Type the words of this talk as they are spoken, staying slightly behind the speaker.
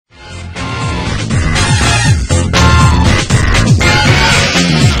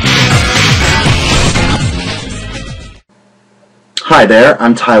Hi there,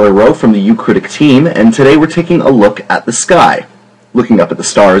 I'm Tyler Rowe from the Ukritic team, and today we're taking a look at the sky. Looking up at the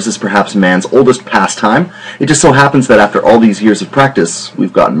stars is perhaps man's oldest pastime. It just so happens that after all these years of practice,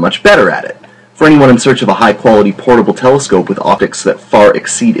 we've gotten much better at it. For anyone in search of a high-quality portable telescope with optics that far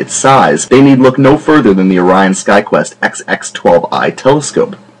exceed its size, they need look no further than the Orion SkyQuest XX12i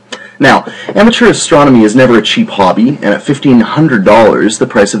Telescope. Now, amateur astronomy is never a cheap hobby, and at $1,500, the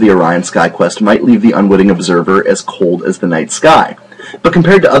price of the Orion SkyQuest might leave the unwitting observer as cold as the night sky. But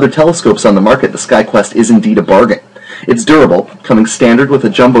compared to other telescopes on the market, the SkyQuest is indeed a bargain. It's durable, coming standard with a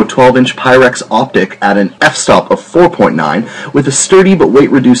jumbo 12-inch pyrex optic at an f-stop of 4.9 with a sturdy but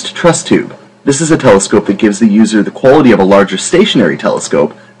weight-reduced truss tube. This is a telescope that gives the user the quality of a larger stationary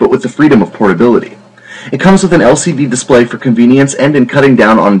telescope, but with the freedom of portability. It comes with an LCD display for convenience and in cutting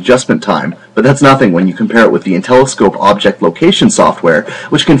down on adjustment time, but that's nothing when you compare it with the Telescope object location software,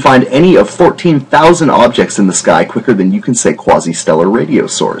 which can find any of 14,000 objects in the sky quicker than you can say quasi-stellar radio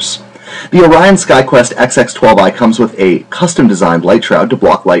source. The Orion SkyQuest XX12i comes with a custom-designed light shroud to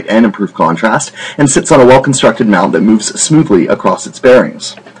block light and improve contrast, and sits on a well-constructed mount that moves smoothly across its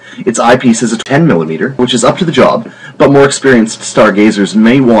bearings. Its eyepiece is a 10mm, which is up to the job, but more experienced stargazers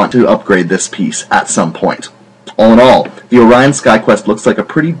may want to upgrade this piece at some point. All in all, the Orion SkyQuest looks like a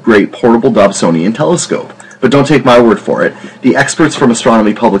pretty great portable Dobsonian telescope. But don't take my word for it. The experts from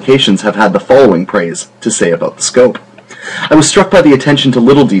astronomy publications have had the following praise to say about the scope. I was struck by the attention to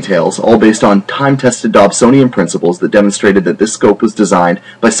little details, all based on time-tested Dobsonian principles that demonstrated that this scope was designed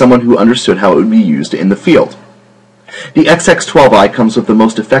by someone who understood how it would be used in the field. The XX12i comes with the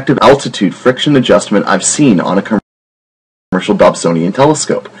most effective altitude friction adjustment I've seen on a commercial Dobsonian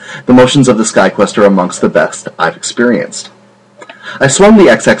telescope. The motions of the SkyQuest are amongst the best I've experienced. I swung the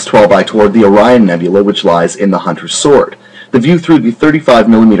XX12i toward the Orion Nebula, which lies in the Hunter's Sword. The view through the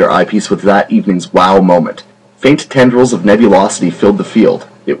 35mm eyepiece was that evening's wow moment. Faint tendrils of nebulosity filled the field.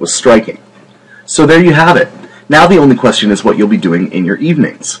 It was striking. So there you have it. Now the only question is what you'll be doing in your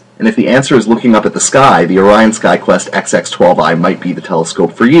evenings. And if the answer is looking up at the sky, the Orion SkyQuest XX12i might be the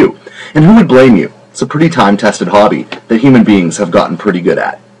telescope for you. And who would blame you? It's a pretty time-tested hobby that human beings have gotten pretty good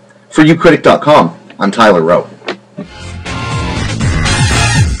at. For Ukritic.com, I'm Tyler Rowe.